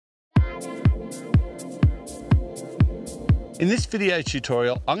In this video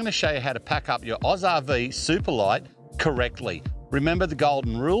tutorial, I'm going to show you how to pack up your AUSRV SUPERLITE correctly. Remember the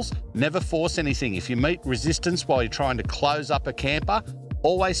golden rules, never force anything. If you meet resistance while you're trying to close up a camper,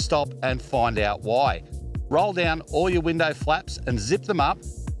 always stop and find out why. Roll down all your window flaps and zip them up.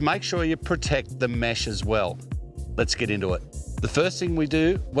 Make sure you protect the mesh as well. Let's get into it. The first thing we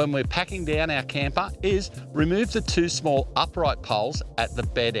do when we're packing down our camper is remove the two small upright poles at the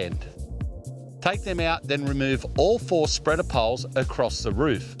bed end. Take them out, then remove all four spreader poles across the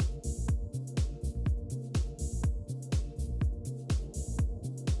roof.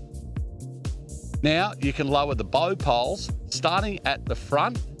 Now you can lower the bow poles, starting at the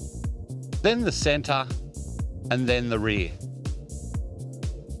front, then the center, and then the rear.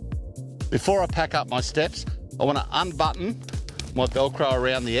 Before I pack up my steps, I want to unbutton my Velcro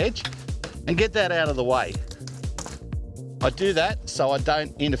around the edge and get that out of the way. I do that so I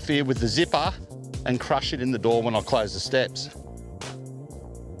don't interfere with the zipper and crush it in the door when I close the steps.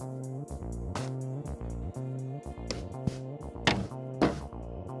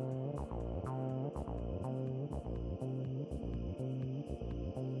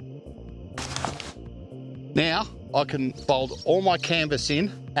 Now I can fold all my canvas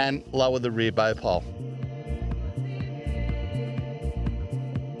in and lower the rear bow pole.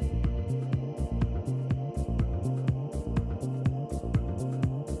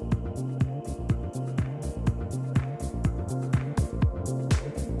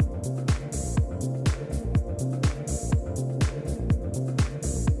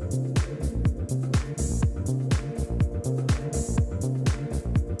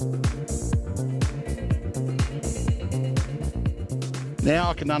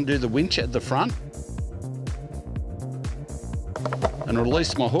 Now I can undo the winch at the front and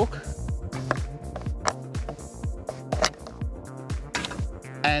release my hook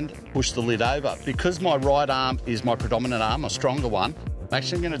and push the lid over. Because my right arm is my predominant arm, a stronger one, I'm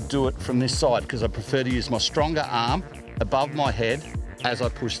actually going to do it from this side because I prefer to use my stronger arm above my head as I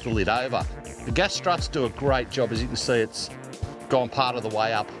push the lid over. The gas struts do a great job. As you can see, it's gone part of the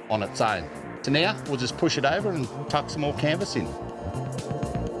way up on its own. So now we'll just push it over and tuck some more canvas in.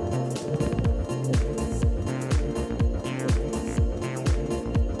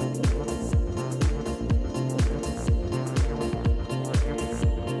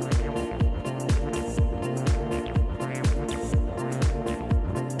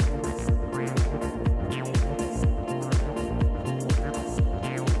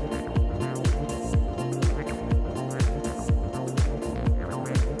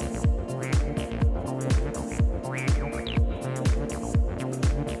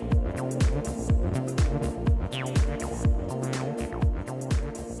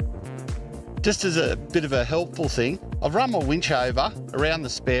 Just as a bit of a helpful thing, I've run my winch over around the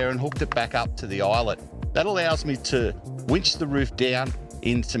spare and hooked it back up to the eyelet. That allows me to winch the roof down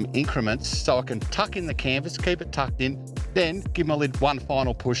in some increments so I can tuck in the canvas, keep it tucked in, then give my lid one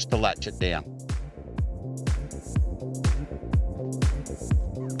final push to latch it down.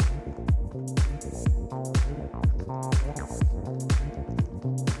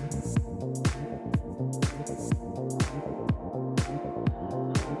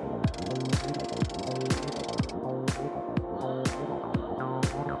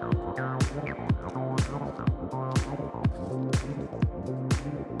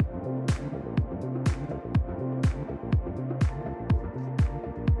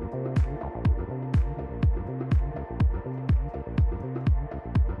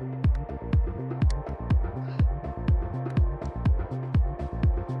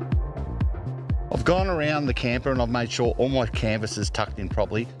 I've gone around the camper and I've made sure all my canvas is tucked in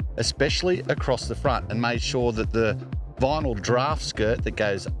properly, especially across the front, and made sure that the vinyl draft skirt that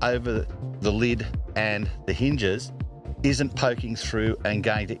goes over the lid and the hinges isn't poking through and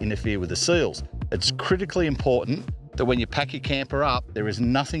going to interfere with the seals. It's critically important that when you pack your camper up, there is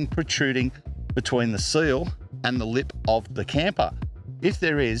nothing protruding between the seal and the lip of the camper. If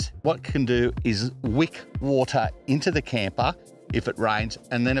there is, what it can do is wick water into the camper if it rains,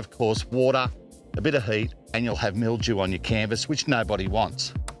 and then of course water, a bit of heat, and you'll have mildew on your canvas, which nobody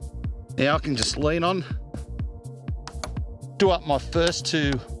wants. Now I can just lean on, do up my first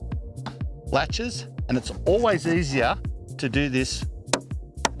two latches, and it's always easier to do this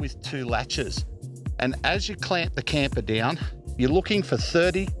with two latches. And as you clamp the camper down, you're looking for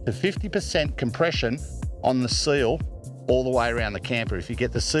 30 to 50% compression on the seal all the way around the camper. If you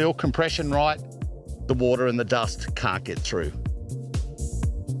get the seal compression right, the water and the dust can't get through.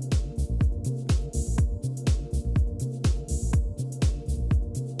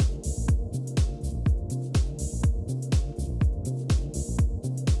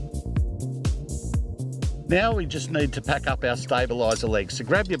 Now we just need to pack up our stabiliser legs. So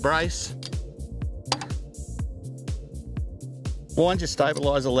grab your brace, wind your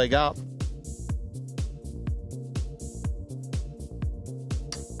stabiliser leg up,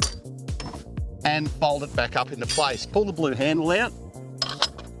 and fold it back up into place. Pull the blue handle out,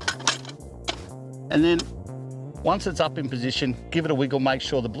 and then once it's up in position, give it a wiggle, make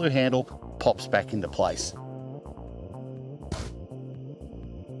sure the blue handle pops back into place.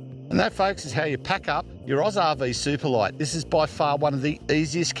 And that, folks, is how you pack up your AUSRV Superlite. This is by far one of the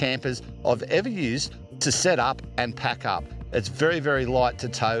easiest campers I've ever used to set up and pack up. It's very, very light to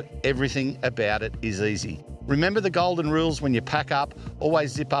tow. Everything about it is easy. Remember the golden rules when you pack up: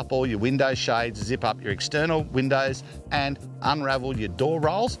 always zip up all your window shades, zip up your external windows, and unravel your door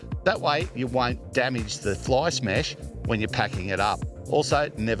rolls. That way you won't damage the fly smash when you're packing it up.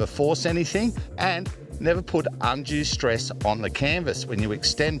 Also, never force anything and never put undue stress on the canvas. When you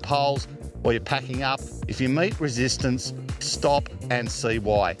extend poles or you're packing up, if you meet resistance, stop and see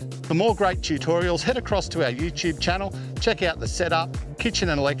why. For more great tutorials, head across to our YouTube channel, check out the setup, kitchen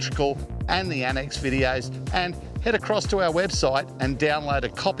and electrical, and the annex videos, and head across to our website and download a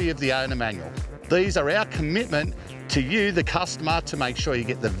copy of the owner manual. These are our commitment to you, the customer, to make sure you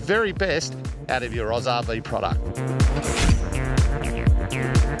get the very best out of your AUSRV product.